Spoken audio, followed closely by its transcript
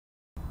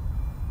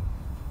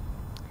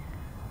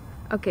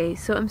Okay,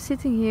 so I'm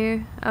sitting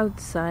here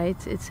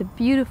outside. It's a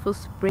beautiful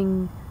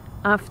spring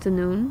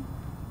afternoon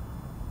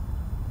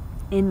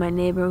in my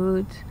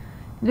neighborhood.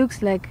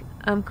 Looks like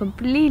I'm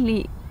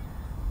completely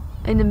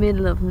in the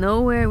middle of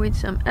nowhere,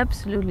 which I'm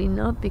absolutely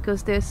not,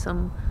 because there's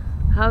some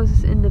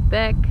houses in the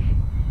back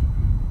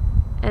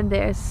and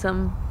there's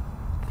some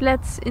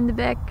flats in the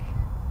back.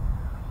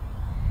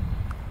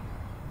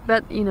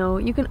 But you know,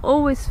 you can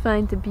always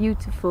find the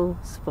beautiful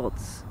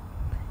spots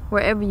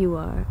wherever you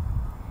are.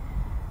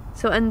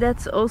 So, and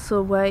that's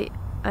also why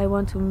I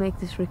want to make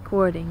this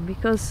recording,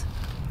 because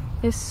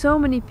there's so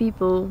many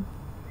people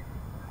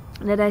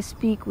that I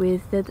speak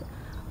with that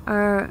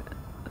are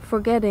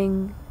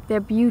forgetting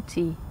their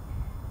beauty.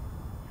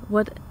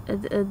 The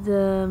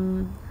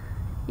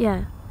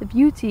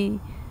beauty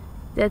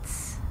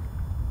that's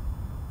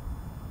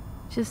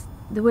just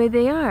the way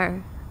they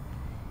are.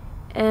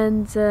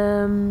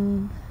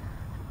 And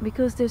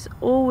because there's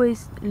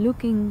always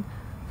looking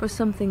for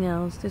something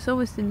else. There's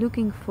always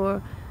looking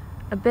for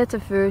a better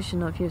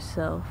version of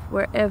yourself.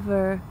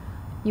 Wherever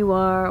you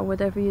are or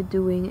whatever you're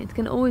doing, it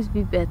can always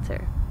be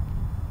better.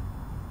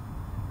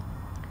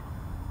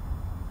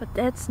 But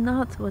that's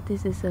not what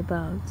this is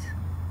about.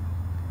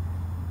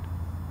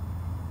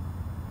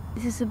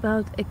 This is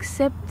about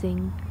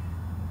accepting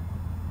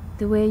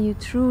the way you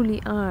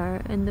truly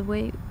are and the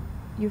way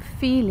you're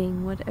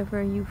feeling,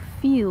 whatever you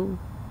feel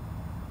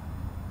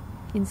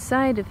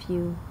inside of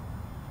you,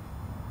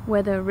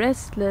 whether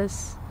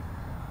restless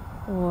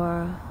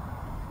or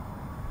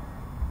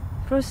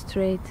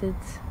frustrated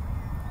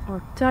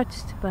or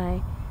touched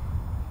by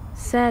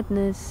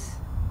sadness.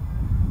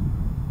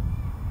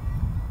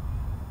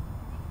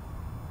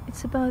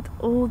 It's about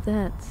all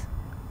that.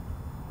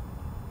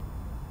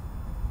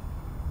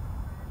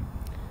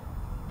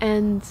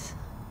 And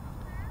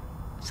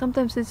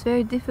sometimes it's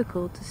very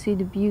difficult to see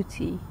the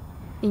beauty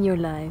in your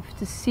life,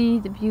 to see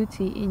the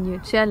beauty in your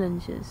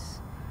challenges.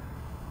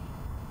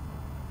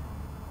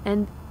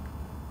 And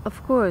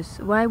of course,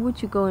 why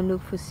would you go and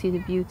look for see the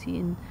beauty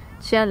in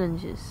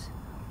challenges?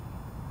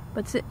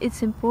 But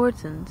it's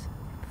important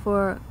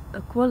for the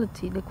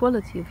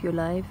quality of your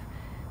life,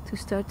 to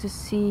start to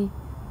see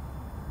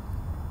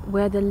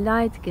where the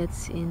light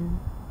gets in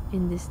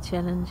these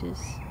challenges,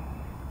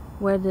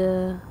 where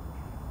the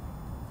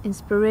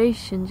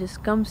inspiration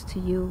just comes to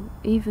you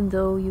even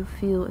though you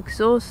feel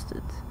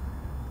exhausted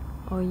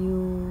or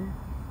you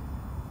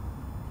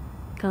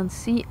can't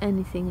see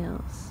anything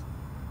else.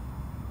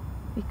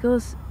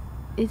 Because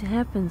it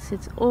happens,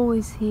 it's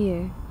always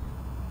here.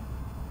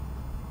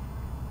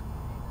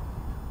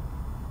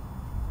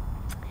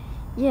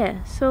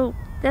 Yeah, so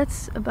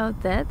that's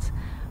about that.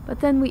 But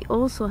then we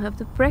also have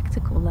the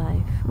practical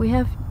life. We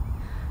have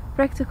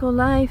practical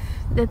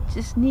life that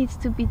just needs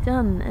to be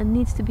done and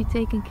needs to be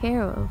taken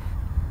care of.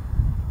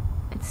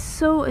 It's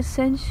so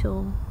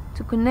essential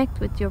to connect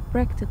with your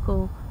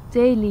practical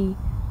daily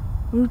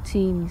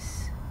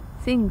routines,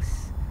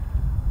 things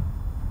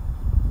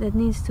that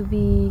needs to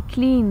be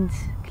cleaned,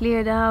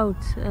 cleared out,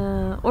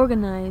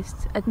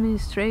 organized,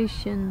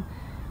 administration.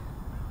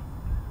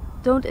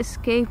 Don't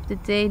escape the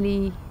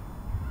daily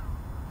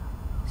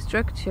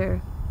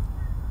structure.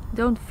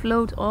 Don't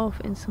float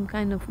off in some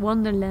kind of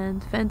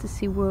wonderland,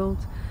 fantasy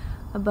world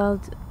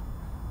about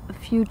a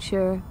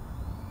future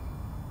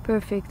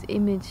perfect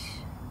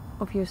image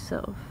of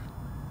yourself.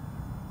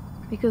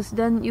 Because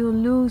then you'll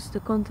lose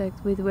the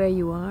contact with where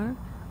you are,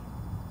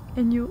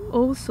 and you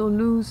also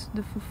lose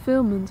the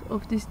fulfillment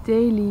of these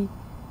daily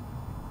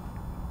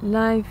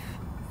life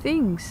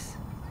things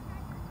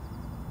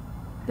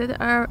that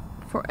are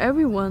for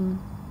everyone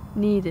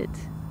needed.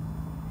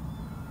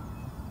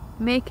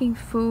 Making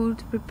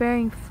food,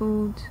 preparing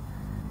food,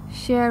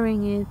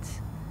 sharing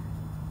it,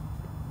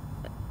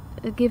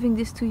 giving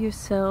this to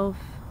yourself,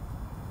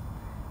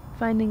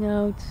 finding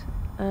out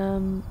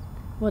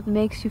what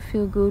makes you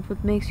feel good,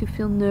 what makes you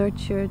feel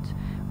nurtured,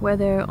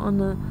 whether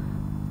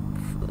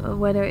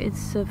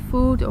it's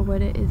food or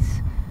whether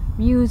it's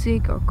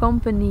music or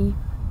company,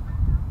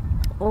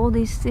 all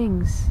these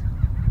things.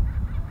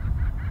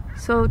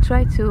 So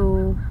try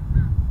to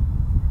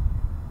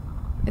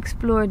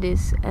explore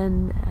this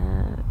and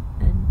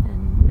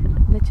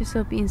let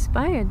yourself be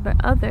inspired by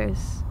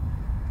others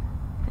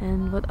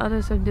and what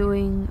others are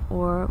doing,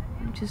 or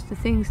just the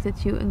things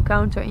that you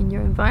encounter in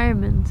your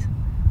environment.